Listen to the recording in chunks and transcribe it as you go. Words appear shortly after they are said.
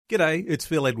G'day, it's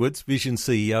Phil Edwards, Vision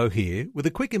CEO here, with a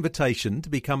quick invitation to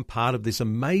become part of this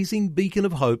amazing beacon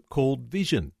of hope called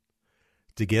Vision.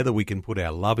 Together we can put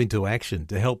our love into action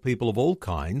to help people of all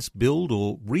kinds build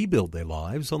or rebuild their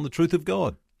lives on the truth of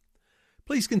God.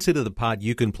 Please consider the part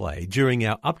you can play during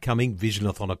our upcoming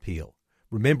Visionathon appeal,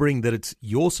 remembering that it's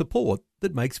your support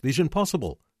that makes Vision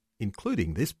possible,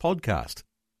 including this podcast.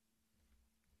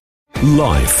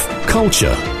 Life,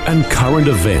 culture and current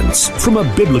events from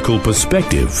a biblical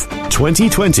perspective.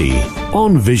 2020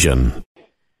 on Vision.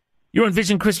 You're on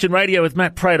Vision Christian Radio with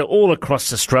Matt Prater all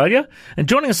across Australia. And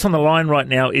joining us on the line right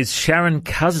now is Sharon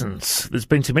Cousins. There's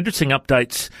been some interesting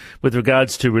updates with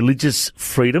regards to religious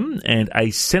freedom and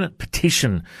a Senate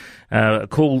petition, a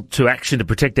call to action to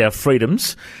protect our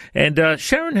freedoms. And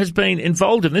Sharon has been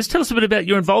involved in this. Tell us a bit about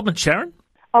your involvement, Sharon.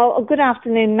 Oh, good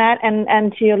afternoon, Matt,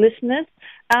 and to your listeners.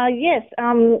 Yes,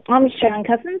 I'm Sharon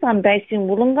Cousins. I'm based in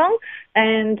Wollongong,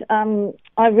 and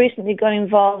I recently got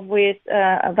involved with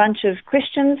a bunch of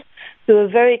Christians who are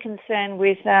very concerned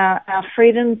with our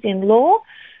freedoms in law.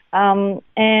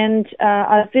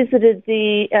 I visited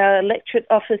the electorate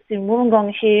office in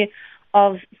Wollongong here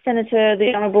of Senator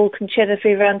the Honourable Concetta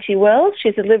Fierravanti-Wells.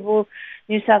 She's a Liberal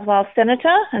New South Wales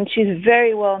Senator, and she's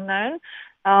very well known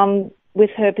with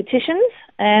her petitions,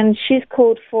 and she's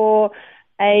called for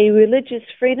a Religious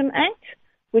Freedom Act,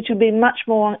 which will be much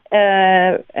more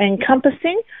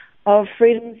encompassing of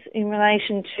freedoms in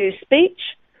relation to speech,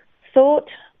 thought,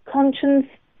 conscience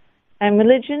and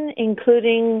religion,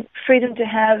 including freedom to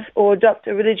have or adopt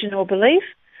a religion or belief.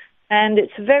 And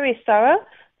it's very thorough,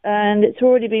 and it's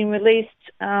already been released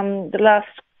the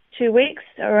last 2 weeks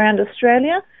around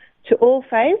Australia to all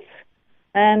faiths.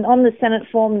 And on the Senate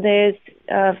form, there's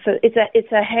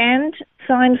it's a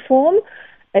hand-signed form.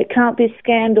 It can't be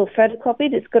scanned or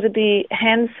photocopied. It's got to be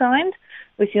hand-signed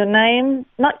with your name.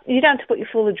 You don't have to put your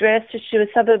full address, just your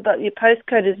suburb, but your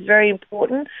postcode is very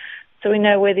important so we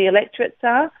know where the electorates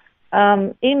are.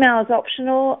 Email is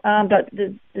optional, but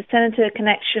the Senator can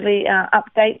actually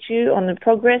update you on the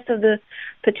progress of the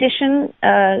petition,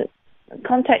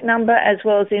 contact number, as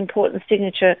well as the important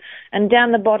signature. And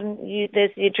down the bottom,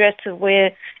 there's the address of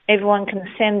where everyone can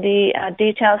send the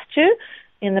details to,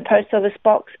 in the Post Office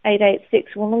Box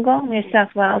 886 Wollongong, New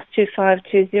South Wales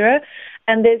 2520.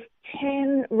 And there's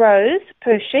 10 rows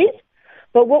per sheet.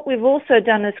 But what we've also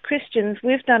done as Christians,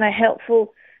 we've done a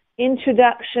helpful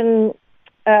introduction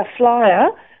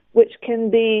flyer, which can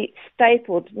be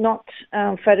stapled, not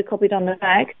photocopied on the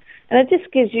back. And it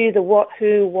just gives you the what,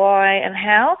 who, why, and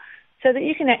how, so that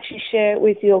you can actually share it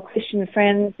with your Christian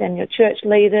friends and your church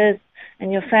leaders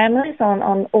and your families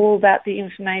on all about the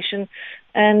information.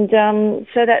 And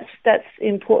so that's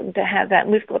important to have that.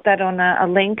 And we've got that on a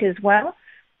link as well.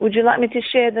 Would you like me to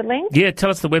share the link? Yeah, tell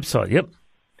us the website, yep.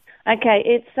 Okay,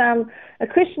 it's a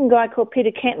Christian guy called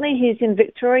Peter Kentley. He's in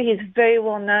Victoria. He's very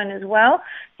well known as well.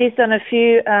 He's done a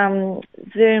few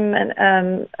Zoom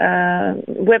and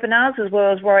webinars as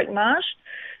well as Warwick Marsh.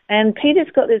 And Peter's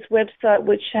got this website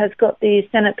which has got the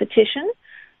Senate petition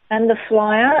and the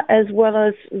flyer, as well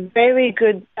as very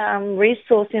good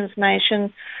resource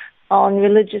information on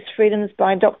religious freedoms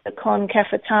by Dr. Con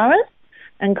Cafetaris.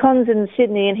 And Con's in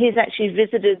Sydney, and he's actually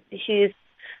visited his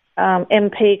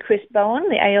MP Chris Bowen,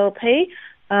 the ALP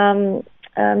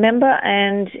member,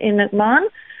 and in McMahon.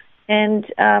 And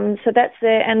so that's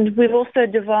there. And we've also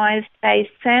devised a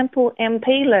sample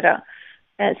MP letter.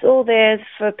 And it's all there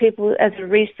for people as a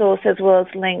resource as well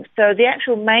as links. So the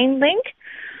actual main link,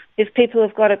 if people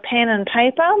have got a pen and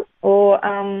paper or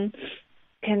can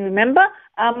remember,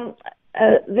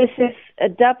 this is a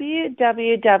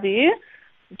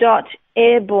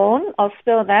www.airborne, I'll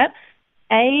spell that,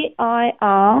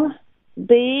 AIRBORN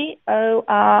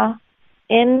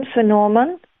for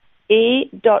Norman,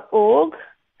 .org,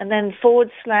 and then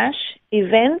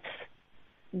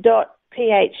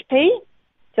 /events.php.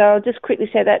 So I'll just quickly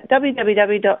say that,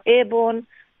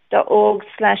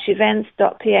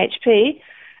 www.airborne.org/events.php.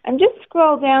 And just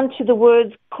scroll down to the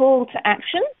words call to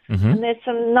action. Mm-hmm. And there's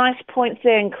some nice points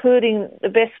there, including the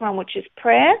best one, which is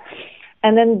prayer.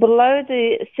 And then below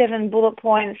the 7 bullet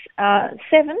points,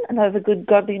 7, another good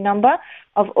godly number,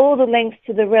 of all the links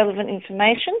to the relevant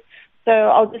information. So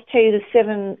I'll just tell you the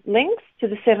 7 links to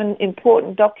the 7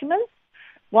 important documents.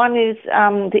 One is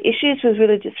the issues with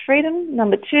religious freedom.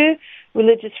 Number 2,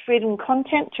 religious freedom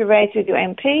content to raise with your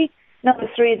MP. Number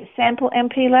 3, the sample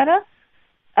MP letter.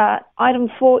 Item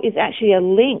 4 is actually a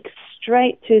link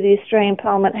straight to the Australian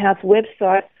Parliament House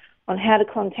website on how to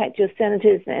contact your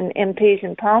senators and MPs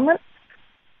in Parliament.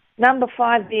 Number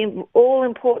 5, the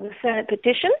all-important Senate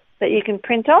petition that you can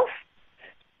print off.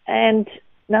 And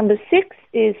number 6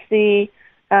 is the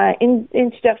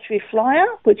introductory flyer,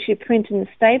 which you print in the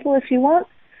staple if you want.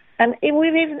 And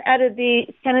we've even added the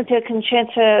Senator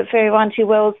Concheta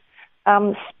Fierravanti-Wells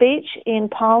speech in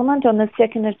Parliament on the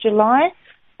 2nd of July.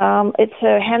 It's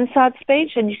her Hansard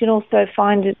speech, and you can also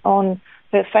find it on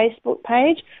her Facebook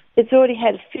page. It's already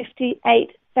had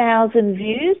 58,000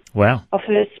 views of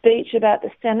her speech about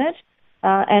the Senate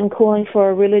and calling for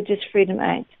a Religious Freedom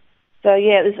Act. So,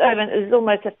 yeah, there's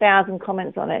almost 1,000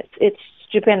 comments on it. It's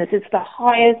stupendous. It's the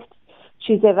highest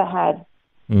she's ever had.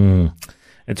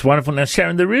 It's wonderful. Now,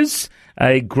 Sharon, there is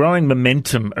a growing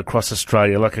momentum across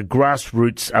Australia, like a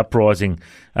grassroots uprising.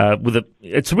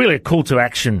 It's really a call to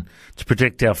action to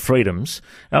protect our freedoms.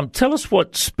 Tell us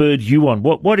what spurred you on.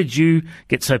 Why did you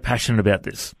get so passionate about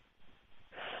this?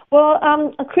 Well,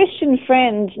 a Christian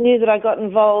friend knew that I got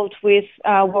involved with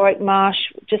Warwick Marsh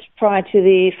just prior to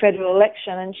the federal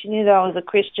election, and she knew that I was a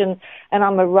Christian, and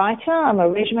I'm a writer. I'm a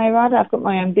resume writer. I've got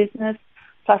my own business,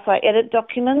 plus I edit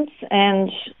documents,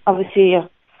 and obviously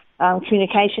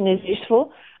communication is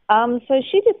useful. So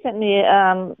she just sent me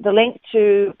the link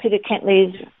to Peter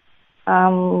Kentley's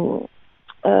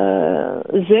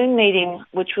Zoom meeting,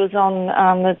 which was on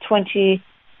the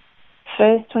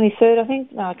 23rd, I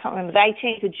think. No, I can't remember. The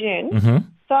 18th of June. Mm-hmm.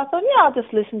 So I thought, I'll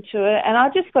just listen to it. And I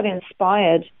just got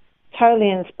inspired,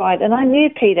 totally inspired. And I knew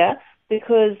Peter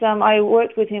because I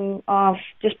worked with him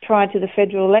just prior to the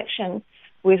federal election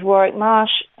with Warwick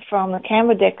Marsh from the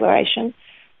Canberra Declaration.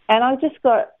 And I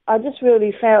just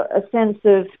really felt a sense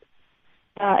of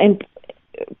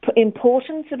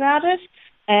importance about it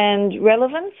and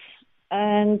relevance,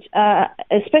 and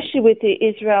especially with the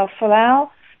Israel-Folau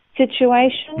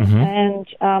situation and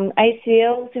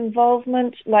ACL's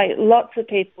involvement, like lots of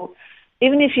people.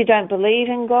 Even if you don't believe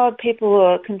in God, people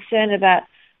are concerned about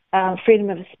freedom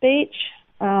of speech.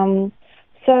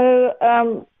 So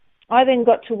I then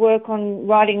got to work on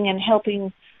writing and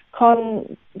helping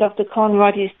Dr. Con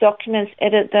write his documents,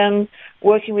 edit them,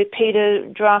 working with Peter,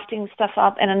 drafting stuff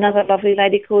up, and another lovely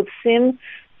lady called Sim,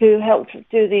 who helped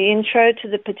do the intro to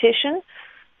the petition.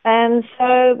 And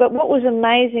so, but what was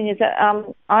amazing is that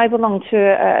I belong to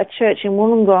a church in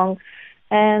Wollongong,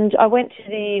 and I went to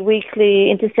the weekly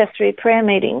intercessory prayer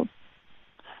meeting,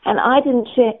 and I didn't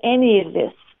share any of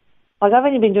this. Like, I've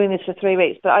only been doing this for 3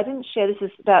 weeks, but I didn't share, this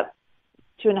is about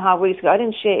 2.5 weeks ago, I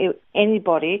didn't share with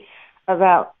anybody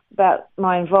about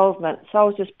my involvement. So I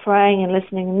was just praying and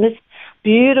listening, and this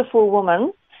beautiful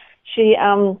woman, she,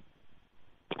 her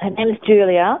name is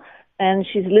Julia, and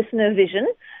she's Listener Vision,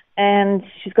 and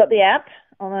she's got the app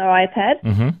on her iPad,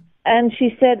 and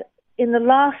she said, in the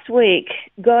last week,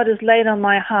 God has laid on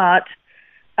my heart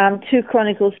 2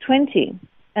 Chronicles 20.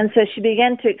 And so she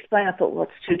began to explain. I thought,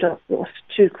 what's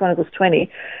 2 Chronicles 20?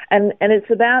 And it's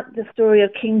about the story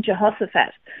of King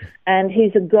Jehoshaphat, and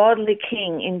he's a godly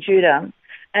king in Judah,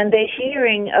 and they're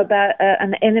hearing about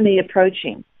an enemy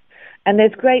approaching, and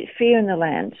there's great fear in the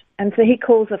land. And so he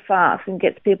calls a fast and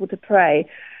gets people to pray.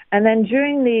 And then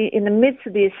in the midst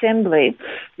of the assembly,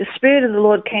 the Spirit of the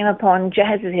Lord came upon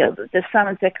Jahaziel, the son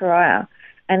of Zechariah.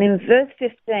 And in verse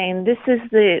 15, this is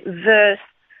the verse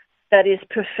that is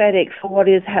prophetic for what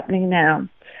is happening now.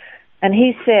 And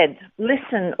he said,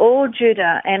 "Listen, all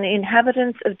Judah and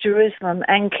inhabitants of Jerusalem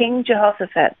and King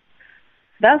Jehoshaphat.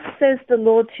 Thus says the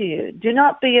Lord to you, do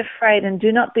not be afraid and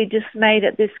do not be dismayed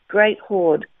at this great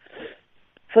horde,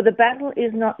 for the battle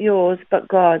is not yours but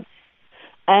God's."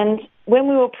 And when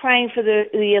we were praying for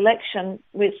the election,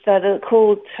 which the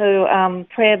call to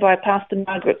prayer by Pastor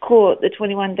Margaret Court, the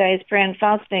 21 days prayer and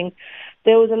fasting,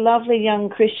 there was a lovely young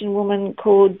Christian woman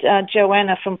called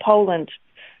Joanna from Poland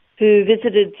who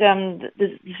visited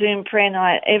the Zoom prayer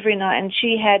night every night, and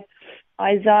she had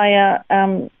Isaiah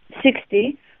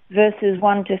 60, verses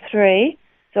 1 to 3.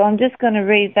 So I'm just going to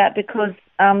read that because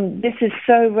this is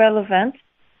so relevant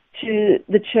to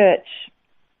the church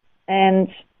and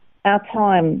our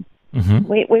time.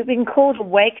 We've been called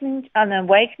awakening,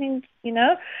 you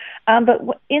know. But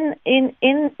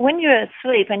when you're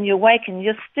asleep and you awaken,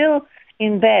 you're still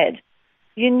in bed.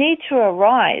 You need to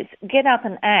arise, get up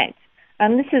and act.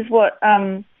 And this is what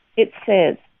it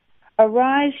says: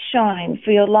 "Arise, shine,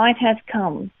 for your light has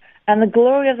come, and the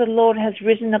glory of the Lord has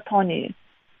risen upon you.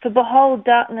 For behold,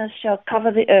 darkness shall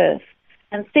cover the earth,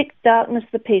 and thick darkness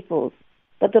the peoples.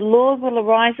 But the Lord will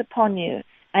arise upon you,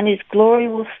 and his glory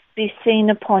will be seen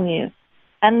upon you.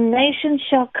 And nations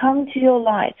shall come to your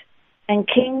light, and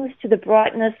kings to the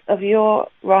brightness of your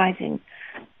rising."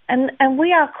 And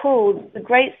we are called the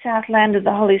great south land of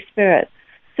the Holy Spirit.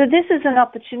 So this is an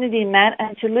opportunity, Matt,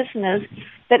 and to listeners,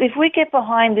 that if we get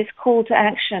behind this call to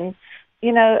action,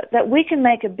 you know, that we can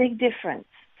make a big difference.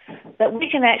 that we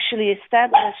can actually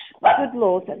establish good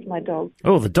laws. That's my dog.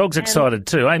 Oh, the dog's excited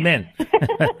too. Amen.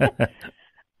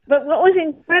 But what was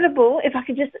incredible, if I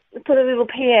could just put a little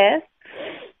PS,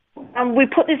 we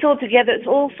put this all together. It's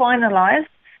all finalised.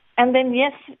 And then,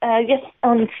 yes,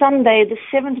 on Sunday, the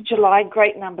 7th of July,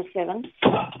 great number 7,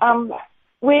 I'm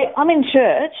in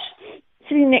church,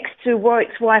 sitting next to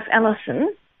Warwick's wife,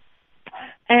 Alison,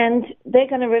 and they're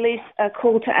going to release a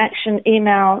call to action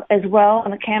email as well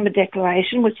on the Canberra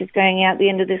Declaration, which is going out at the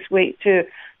end of this week to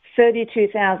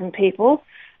 32,000 people.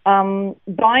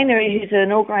 Binary, who's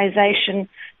an organisation,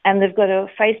 and they've got a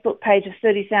Facebook page of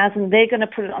 30,000. They're going to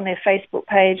put it on their Facebook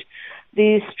page.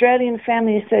 The Australian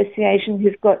Family Association,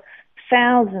 who've got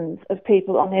thousands of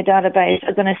people on their database,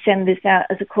 are going to send this out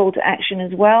as a call to action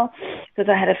as well, because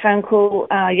I had a phone call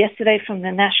yesterday from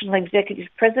the National Executive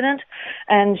President,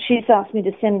 and she's asked me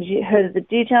to send her the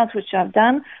details, which I've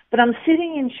done. But I'm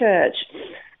sitting in church,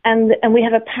 and we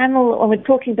have a panel, and we're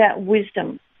talking about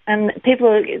wisdom, and people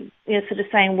are sort of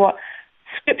saying what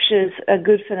scriptures are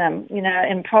good for them,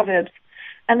 in Proverbs.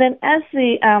 And then as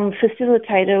the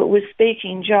facilitator was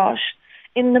speaking, Josh,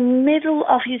 in the middle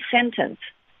of his sentence,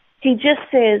 he just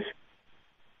says,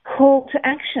 call to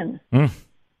action. And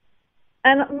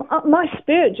my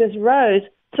spirit just rose.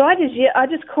 So I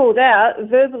just called out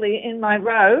verbally in my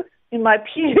row, in my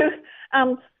pew,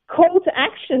 call to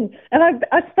action. And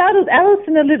I startled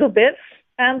Alison a little bit,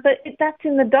 but that's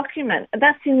in the document.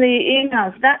 That's in the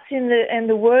emails. That's in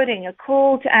the wording, a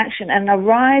call to action, and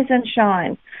arise and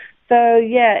shine. So,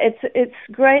 yeah, it's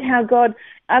great how God...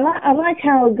 I like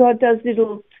how God does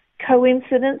little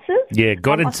coincidences. Yeah,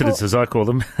 God incidences, I call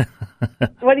them.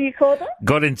 What do you call them?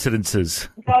 God incidences.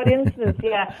 God incidences,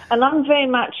 yeah. And I'm very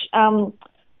much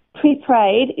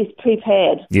pre-prayed is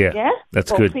prepared. Yeah,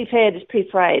 that's good. Prepared is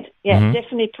pre-prayed. Yeah,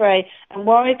 definitely pray. And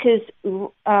Warwick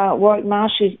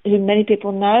Marsh, who many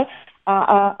people know,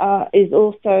 is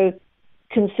also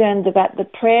concerned about the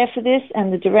prayer for this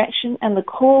and the direction and the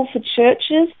call for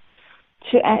churches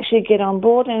to actually get on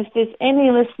board. And if there's any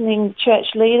listening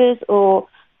church leaders or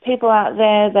people out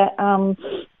there that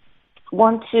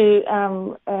want to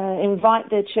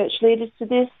invite their church leaders to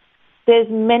this, there's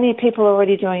many people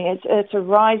already doing it. It's a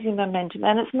rising momentum.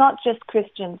 And it's not just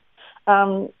Christians.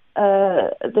 There's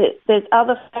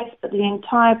other faiths, but the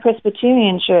entire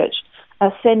Presbyterian Church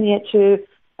are sending it to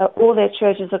all their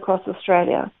churches across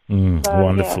Australia.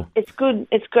 Wonderful. Yeah, it's good.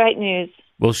 It's great news.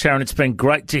 Well, Sharon, it's been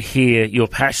great to hear your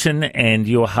passion and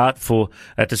your heart for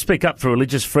to speak up for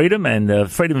religious freedom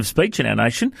and freedom of speech in our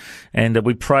nation. And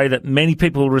we pray that many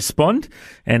people will respond.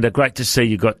 And great to see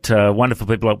you've got wonderful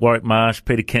people like Warwick Marsh,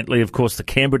 Peter Kentley, of course, the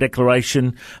Canberra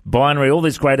Declaration, Binary, all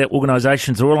these great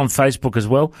organisations are all on Facebook as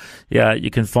well. Yeah, you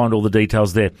can find all the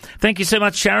details there. Thank you so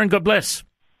much, Sharon. God bless.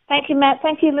 Thank you, Matt.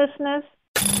 Thank you, listeners.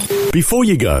 Before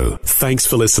you go, thanks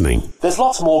for listening. There's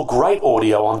lots more great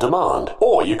audio on demand,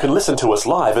 or you can listen to us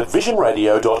live at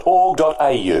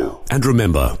visionradio.org.au. And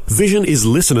remember, Vision is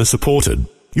listener supported.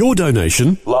 Your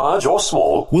donation, large or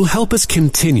small, will help us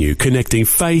continue connecting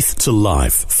faith to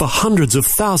life for hundreds of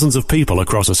thousands of people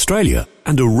across Australia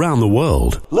and around the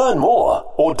world. Learn more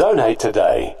or donate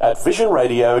today at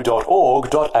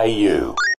visionradio.org.au.